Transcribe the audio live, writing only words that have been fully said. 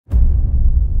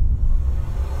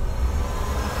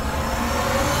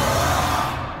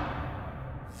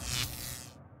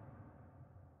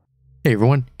Hey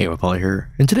everyone, Paul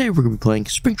here, and today we're going to be playing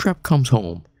Springtrap Comes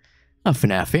Home, a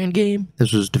FNAF fan game.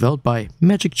 This was developed by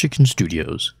Magic Chicken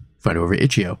Studios. Find it over at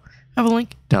itch.io. Have a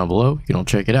link down below, you can all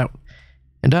check it out.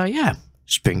 And yeah,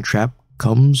 Springtrap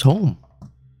Comes Home.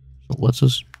 So let's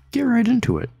just get right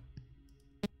into it.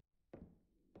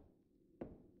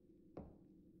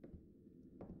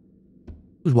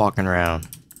 Who's walking around?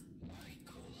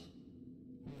 Michael.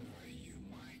 Where are you,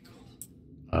 Michael?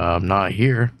 I'm not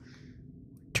here.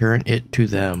 Turn it to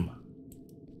them.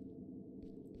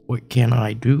 What can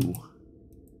I do?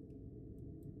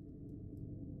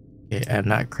 Okay, I'm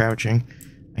not crouching.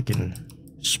 I can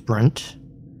sprint.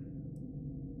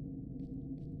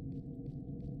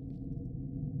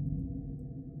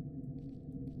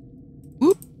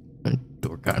 Whoop! And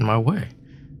door got in my way.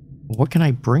 What can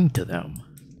I bring to them?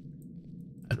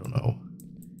 I don't know.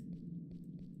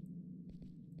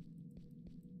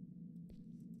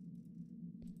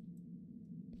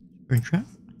 Springtrap?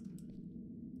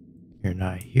 You're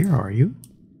not here, are you?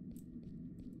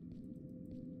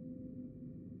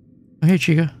 Oh, hey,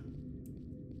 Chica.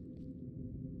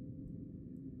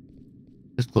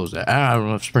 Let's close that. I don't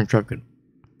know if Springtrap can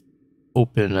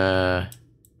open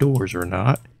doors or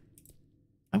not.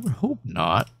 I would hope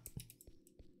not.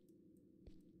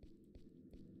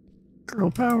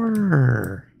 Girl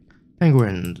power.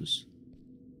 Penguins.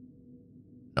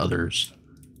 Others.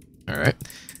 Alright.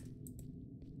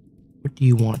 What do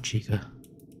you want, Chica?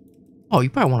 Oh,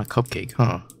 you probably want a cupcake,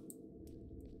 huh?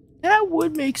 That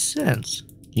would make sense.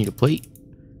 You need a plate?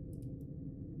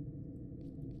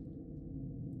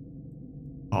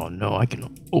 Oh no, I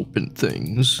can open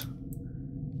things.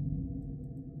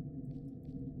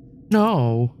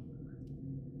 No.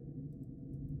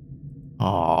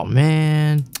 Oh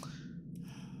man.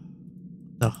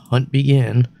 The hunt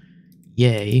begin.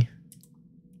 Yay.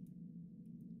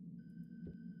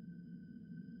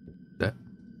 That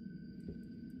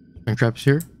Springtrap's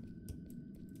here.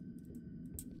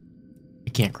 I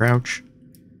can't crouch.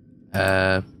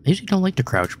 I usually don't like to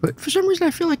crouch, but for some reason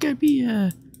I feel like I'd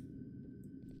be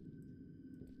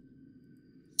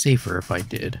safer if I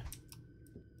did.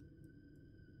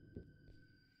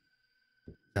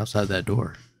 Outside that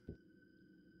door.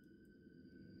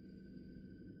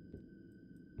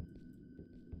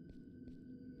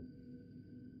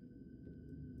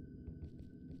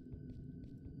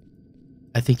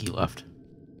 I think he left.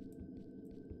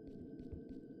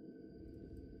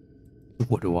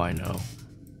 What do I know?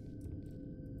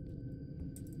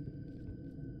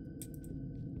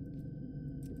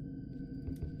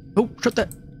 Oh, shut that!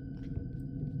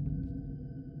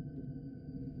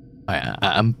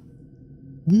 I'm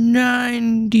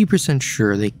 90%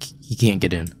 sure he can't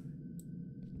get in.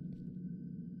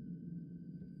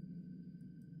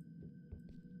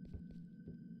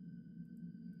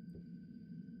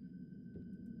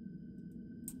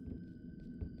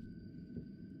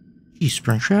 Geez,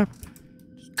 Springtrap,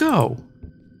 just go.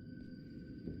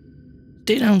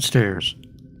 Stay downstairs.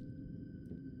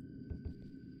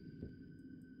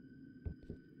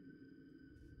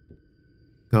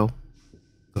 Go.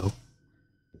 Go.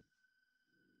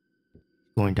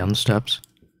 Going down the steps.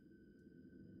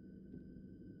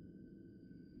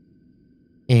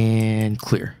 And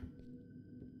clear.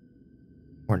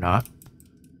 Or not.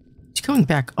 He's going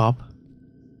back up.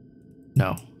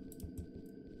 No.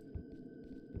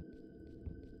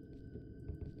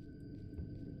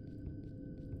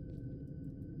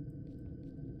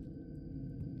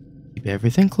 Keep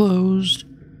everything closed.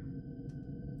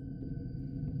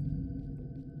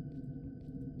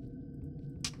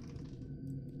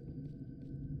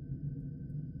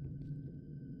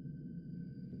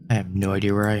 I have no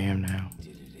idea where I am now. I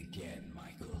did it again,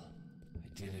 Michael.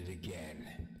 I did it again.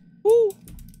 Ooh.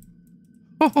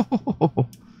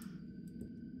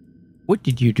 What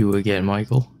did you do again,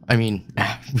 Michael? I mean,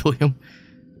 William.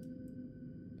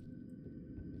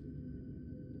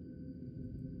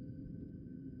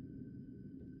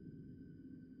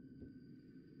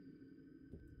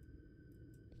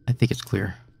 I think it's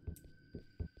clear.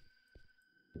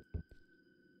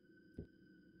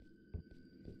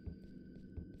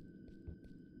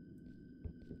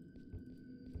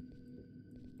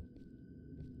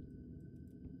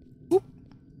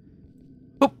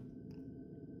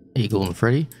 Hey, Golden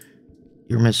Freddy,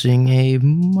 you're missing a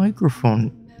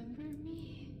microphone. Remember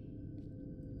me?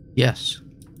 Yes.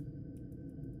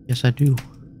 Yes, I do.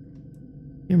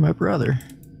 You're my brother.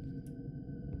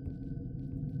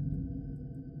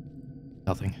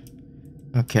 Nothing.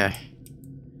 Okay.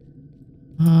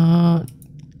 I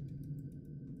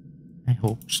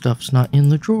hope stuff's not in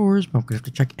the drawers, but I'm gonna have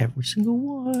to check every single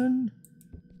one.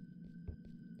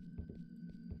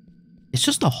 It's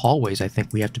just the hallways I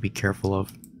think we have to be careful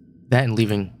of. That and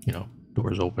leaving, you know,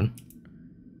 doors open.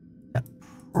 That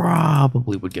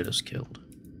probably would get us killed.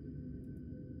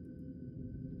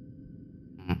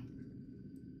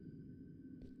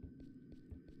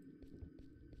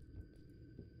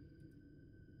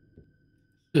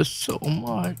 Just so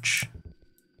much.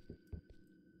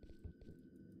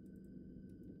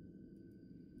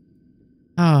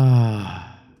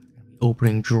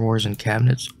 Opening drawers and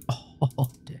cabinets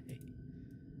all day.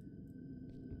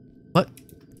 But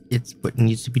it's what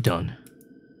needs to be done.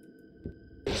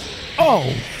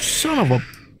 Oh, son of a...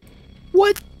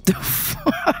 What the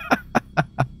fuck?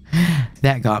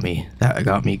 That got me. That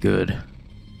got me good.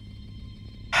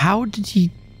 How did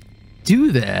he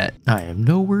do that? I am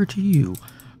nowhere to you.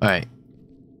 Alright.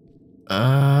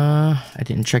 I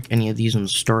didn't check any of these in the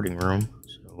starting room.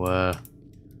 So,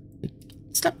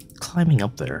 stop climbing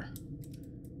up there.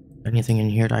 Anything in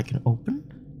here that I can open?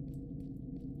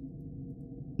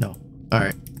 No.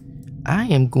 Alright. I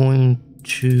am going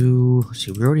to... Let's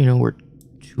see, we already know where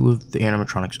 2 of the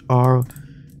animatronics are.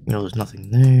 You know, there's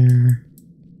nothing there.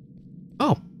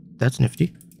 Oh, that's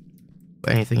nifty.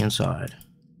 But anything inside?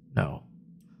 No.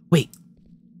 Wait.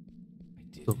 I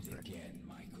did it again,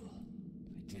 Michael.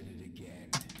 I did it again.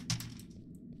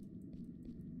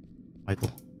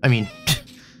 Michael. I mean,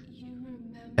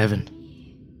 Evan.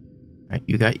 Alright,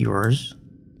 you got yours.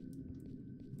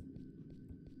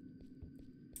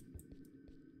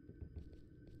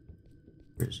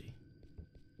 Where is he?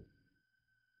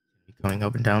 Going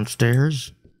up and down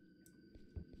stairs?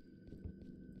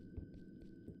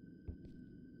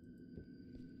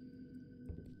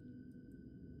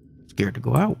 Scared to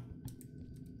go out.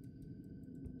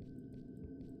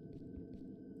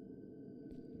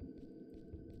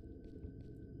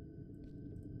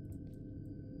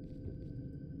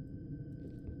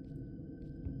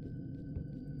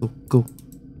 Go, go.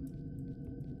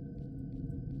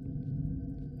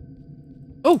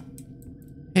 Oh!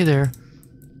 Hey there.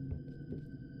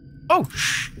 Oh,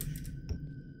 shh!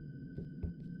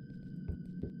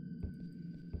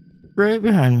 Right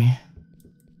behind me.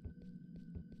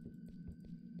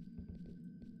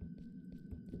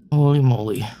 Holy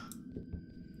moly.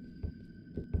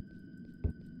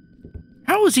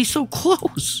 How is he so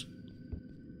close?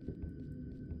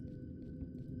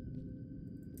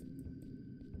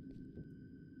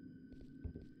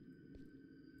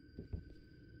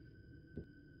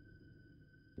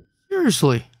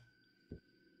 Seriously.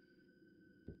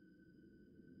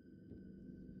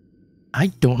 I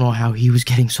don't know how he was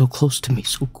getting so close to me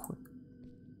so quick.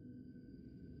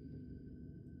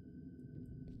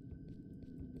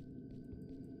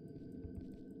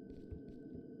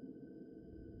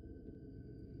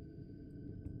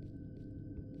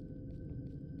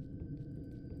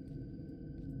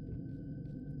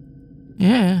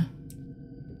 Yeah.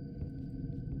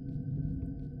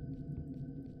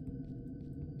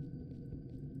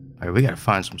 Alright, we gotta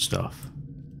find some stuff.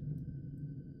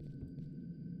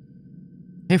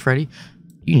 Hey, Freddy.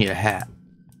 You need a hat.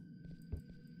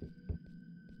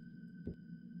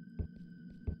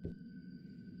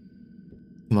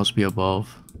 You must be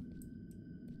above.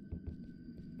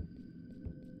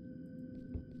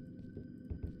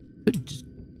 Could just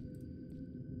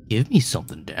give me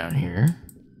something down here.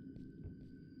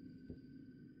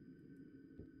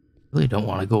 Really don't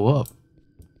want to go up.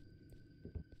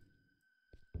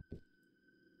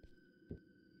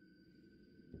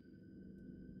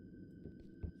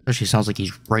 Especially sounds like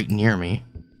he's right near me.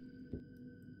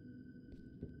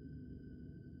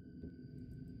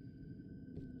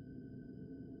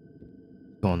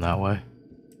 Going that way.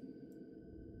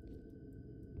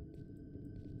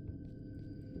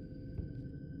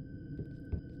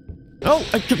 Oh,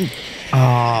 I couldn't.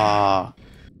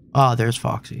 There's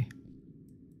Foxy.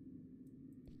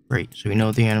 Great, so we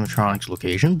know the animatronics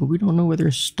location, but we don't know where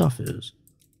their stuff is.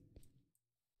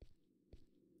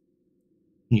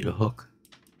 Need a hook.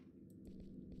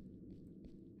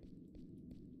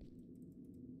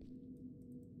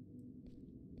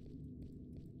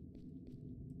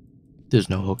 There's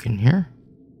no hook in here.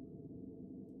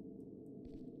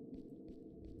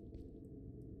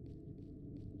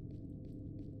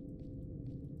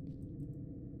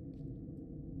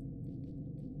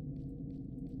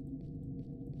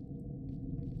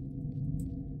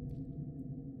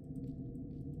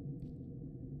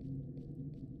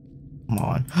 Come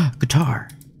on. Guitar.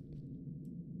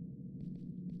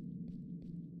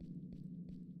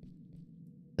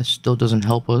 This still doesn't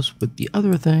help us with the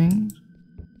other things.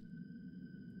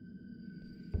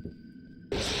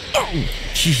 Oh,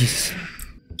 jeez.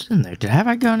 What's in there? Have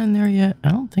I gone in there yet?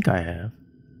 I don't think I have.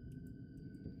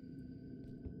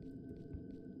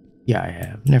 Yeah, I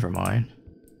have. Never mind.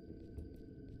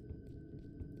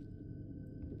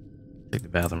 Take the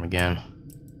bathroom again.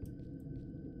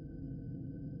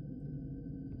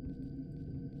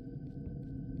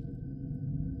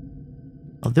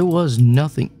 Oh, there was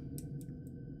nothing.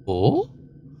 Oh?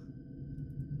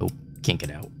 Nope, can't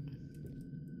get out.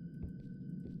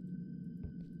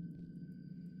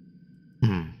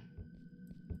 I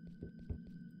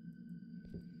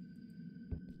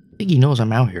think he knows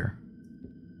I'm out here.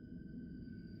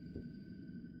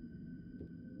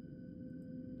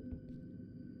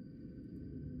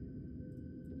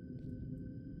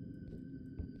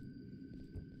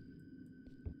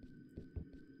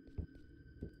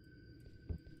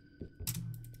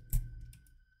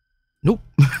 Nope.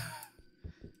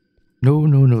 No,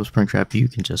 Springtrap. You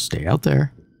can just stay out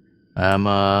there. I'm,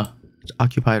 it's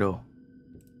occupied-o.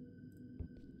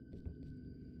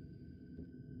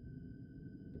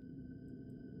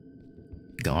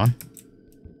 Gone.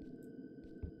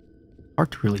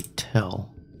 Hard to really tell.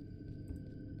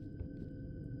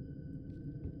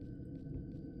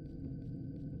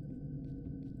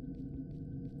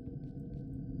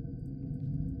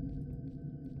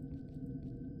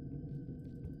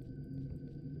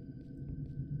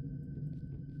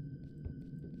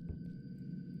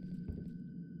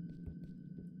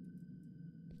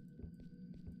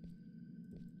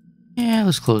 Yeah,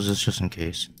 let's close this just in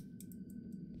case.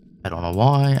 I don't know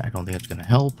why. I don't think it's gonna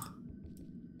help.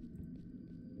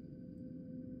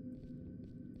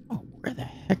 Oh, where the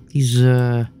heck these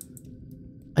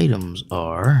items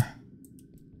are?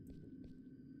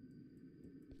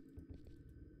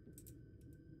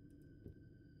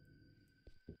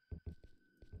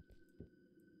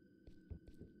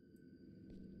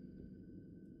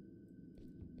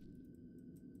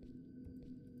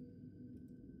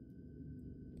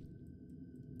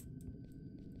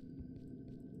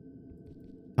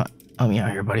 Help me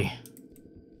out here, buddy.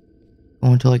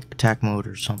 Go into like attack mode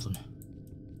or something.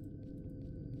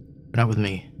 But not with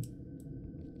me.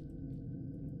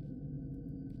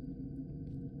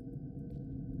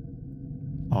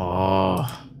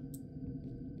 Oh.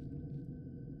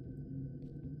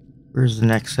 Where's the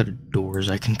next set of doors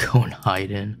I can go and hide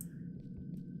in?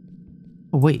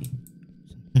 Oh, wait.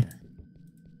 Here.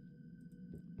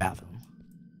 Bathroom.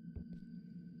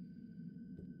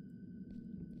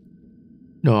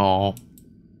 No.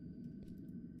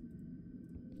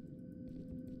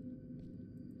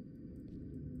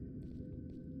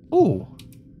 Oh.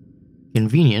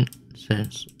 Convenient,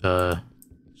 since,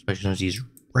 especially since he's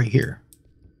right here.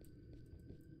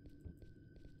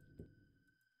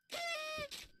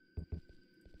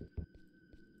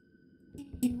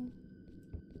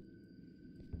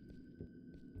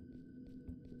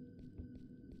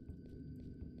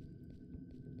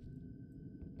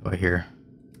 Right here.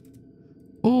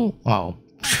 Oh, wow.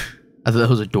 I thought that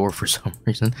was a door for some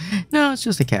reason. No, it's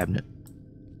just a cabinet.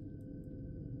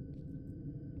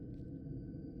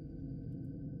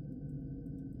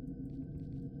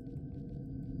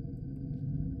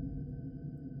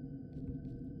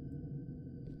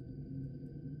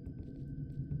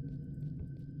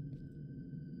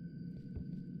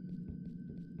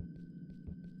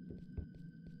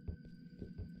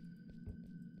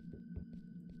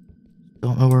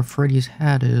 Don't know where Freddy's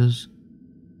hat is.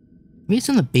 Maybe it's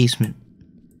in the basement.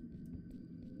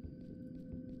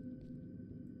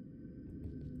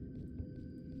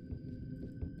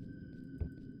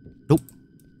 Nope.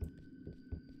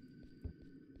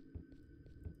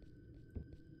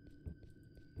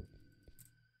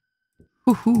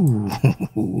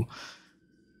 Hoo-hoo.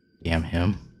 Damn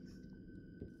him.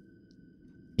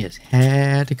 He just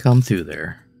had to come through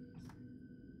there.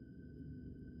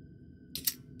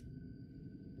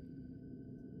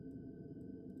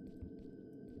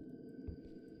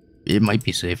 It might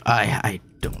be safe. I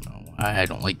don't know. I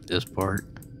don't like this part.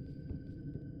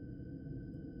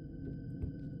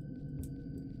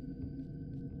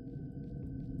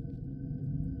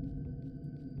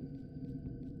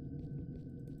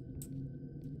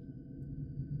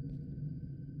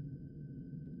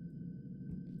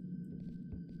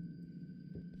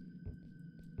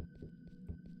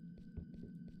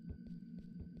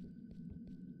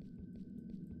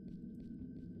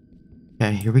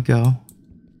 Okay, here we go.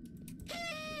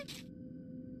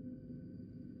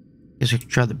 Guess I could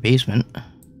try the basement.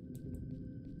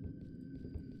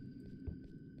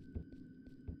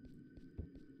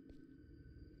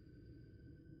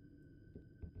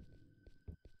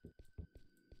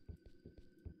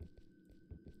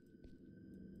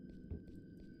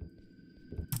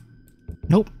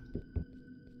 Nope.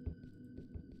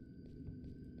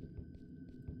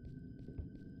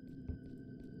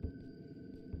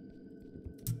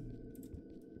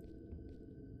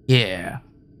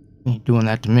 doing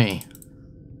that to me.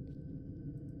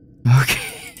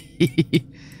 Okay.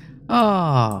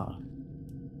 Oh.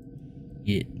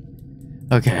 Yeah.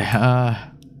 Okay,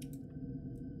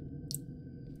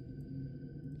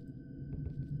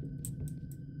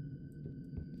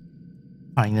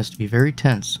 finding this to be very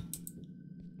tense.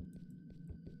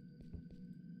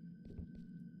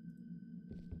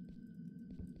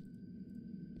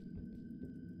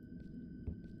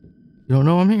 You don't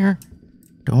know I'm here.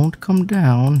 Don't come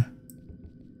down.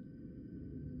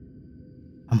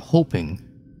 I'm hoping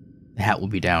the hat will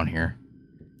be down here.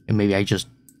 And maybe I just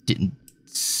didn't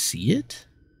see it?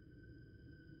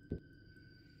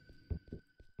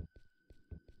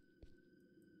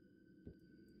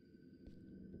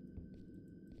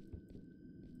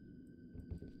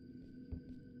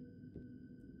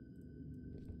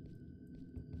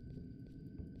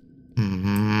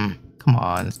 Come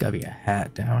on, there's gotta be a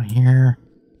hat down here.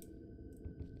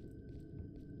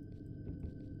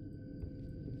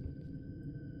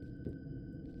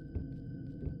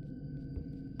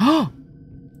 Oh!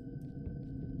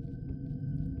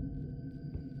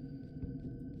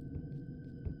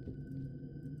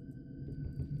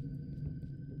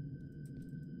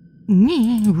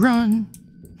 Run!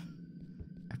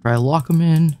 After I lock him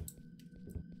in.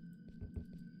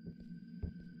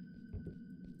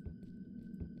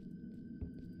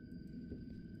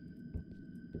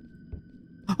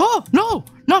 Oh, no!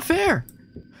 Not fair!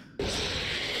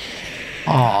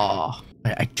 Aw.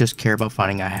 I just care about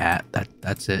finding a hat.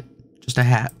 That's it. Just a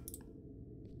hat.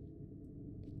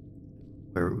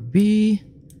 Where would it be?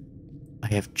 I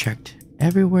have checked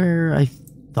everywhere, I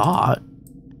thought.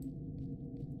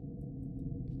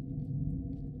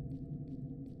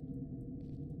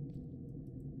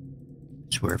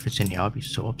 I swear if it's in here, I'll be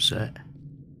so upset.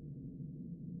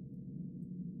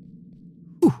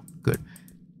 Whew, good.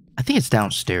 I think it's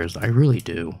downstairs. I really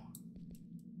do.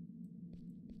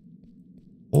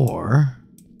 Or...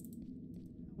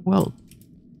 well...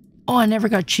 oh, I never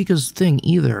got Chica's thing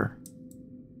either.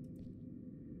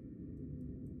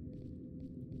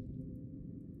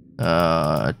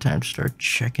 Time to start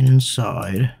checking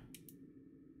inside.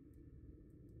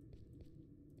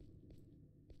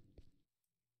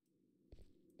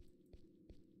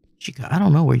 Chica, I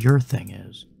don't know where your thing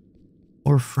is.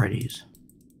 Or Freddy's.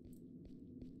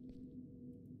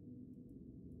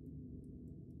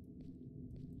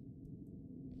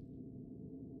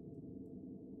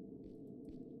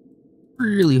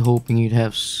 Really hoping you'd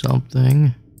have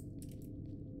something.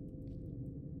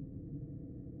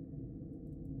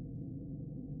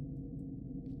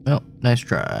 Well, nice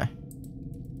try.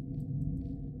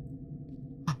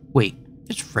 Wait,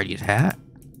 it's Freddy's hat.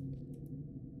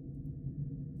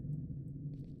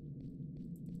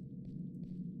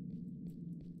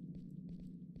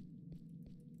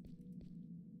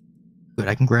 Good,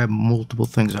 I can grab multiple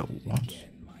things at once.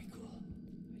 Michael.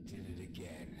 I did it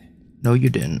again. No,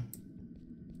 you didn't.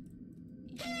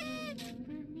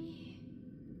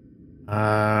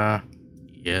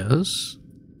 Yes.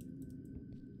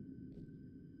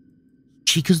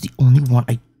 Chica's the only one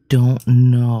I don't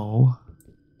know.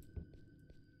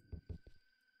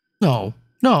 No,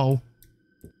 no.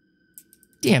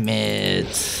 Damn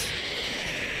it.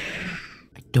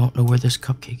 I don't know where this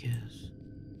cupcake is.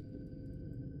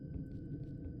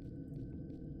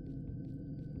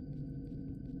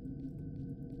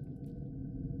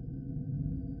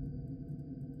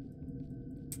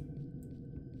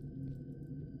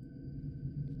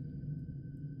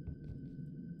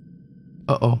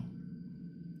 Uh-oh.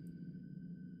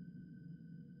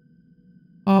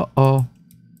 Uh-oh.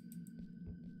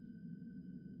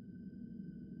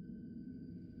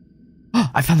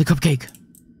 I found the cupcake.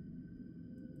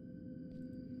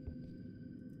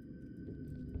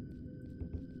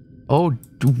 Oh,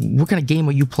 what kind of game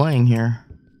are you playing here?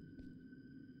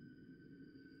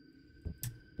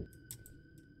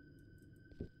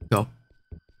 Go.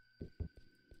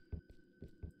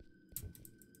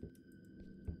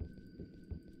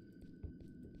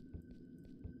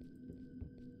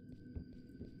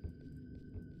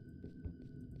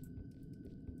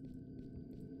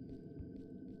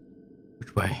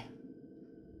 Which way?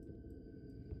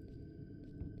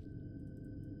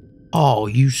 Oh,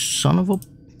 you son of a...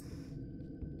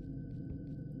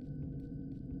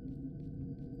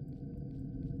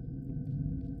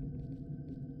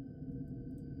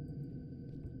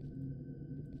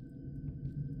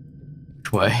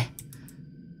 Which way?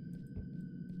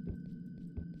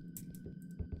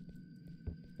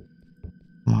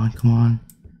 Come on, come on.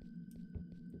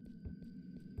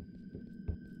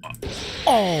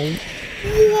 Oh,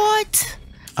 what?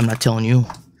 I'm not telling you.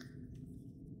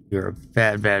 You're a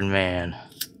bad, bad man.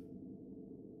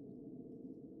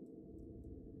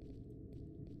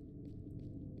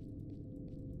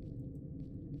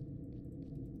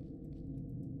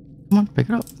 Come on, pick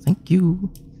it up. Thank you.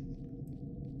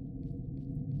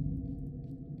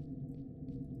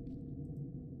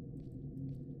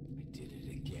 I did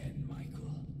it again,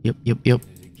 Michael. Yep. I did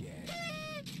it again.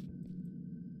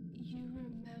 You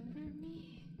remember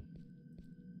me?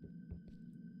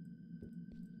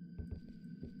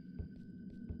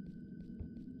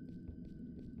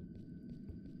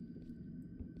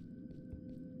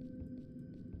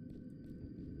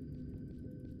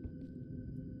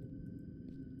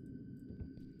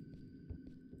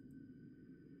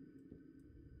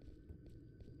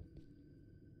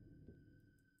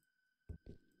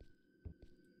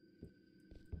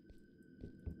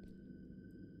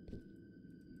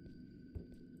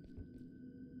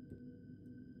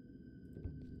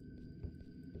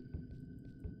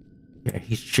 Yeah,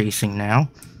 he's chasing now.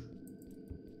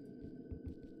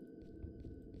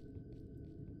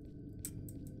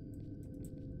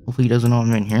 Hopefully he doesn't know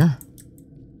I'm in here.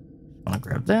 Wanna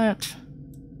grab that.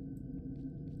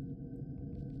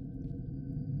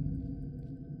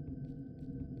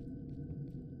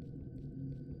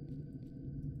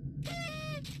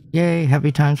 Yay,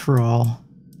 happy times for all.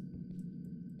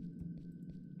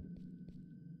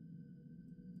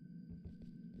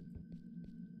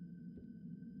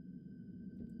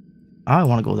 I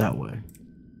want to go that way.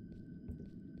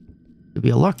 It'd be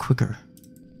a lot quicker.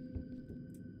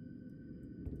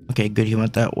 Okay, good, he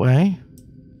went that way.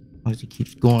 As long as he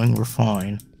keeps going, we're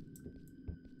fine.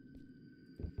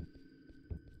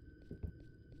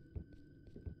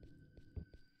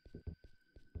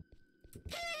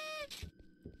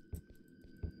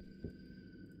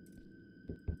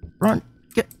 Run!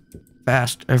 Get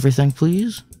fast, everything,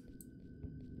 please.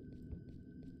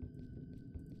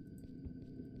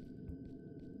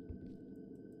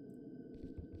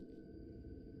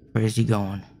 Where is he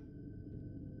going?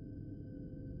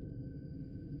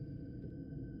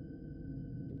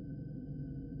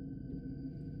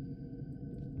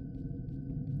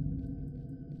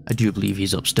 I do believe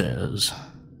he's upstairs.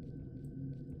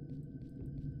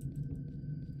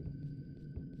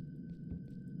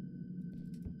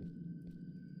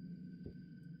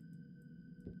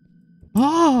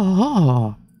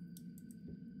 Oh!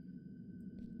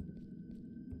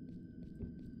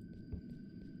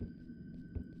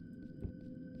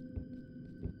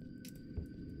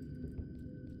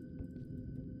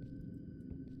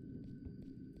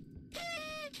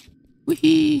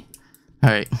 Wee!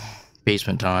 Alright,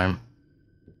 basement time.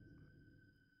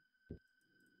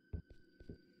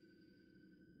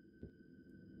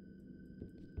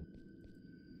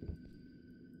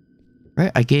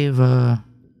 Right, I gave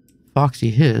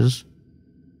Foxy his.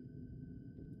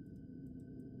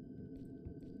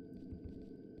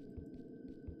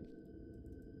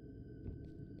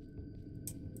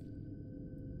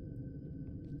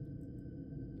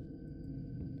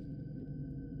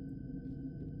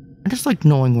 I just like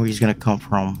knowing where he's gonna come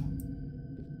from.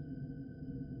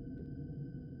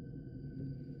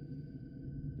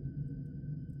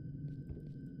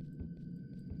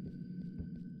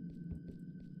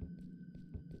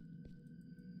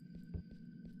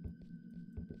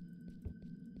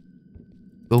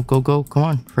 Go, go, go. Come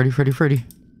on. Freddy, Freddy, Freddy.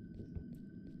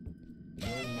 No,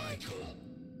 Michael.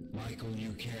 Michael,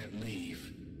 you can't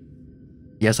leave.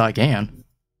 Yes, I can.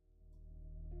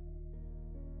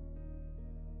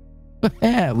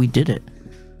 Yeah, we did it.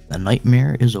 The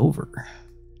nightmare is over.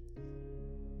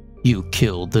 You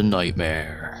killed the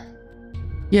nightmare.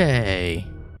 Yay.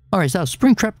 Alright, so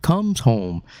Springtrap comes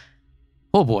home.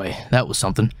 Oh boy, that was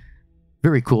something.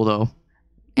 Very cool though.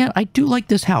 And I do like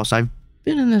this house. I've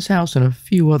been in this house in a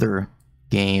few other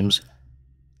games.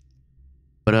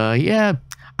 But yeah,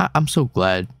 I'm so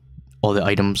glad all the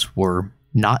items were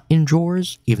not in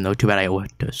drawers, even though too bad I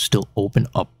had to still open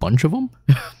a bunch of them.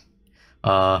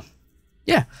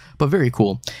 Yeah, but very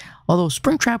cool. Although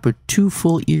Springtrap with 2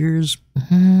 full ears, I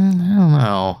don't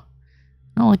know.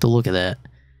 I don't like the look of that.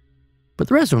 But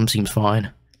the rest of them seems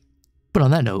fine. But on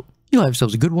that note, you have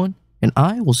yourselves a good one, and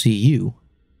I will see you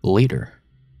later.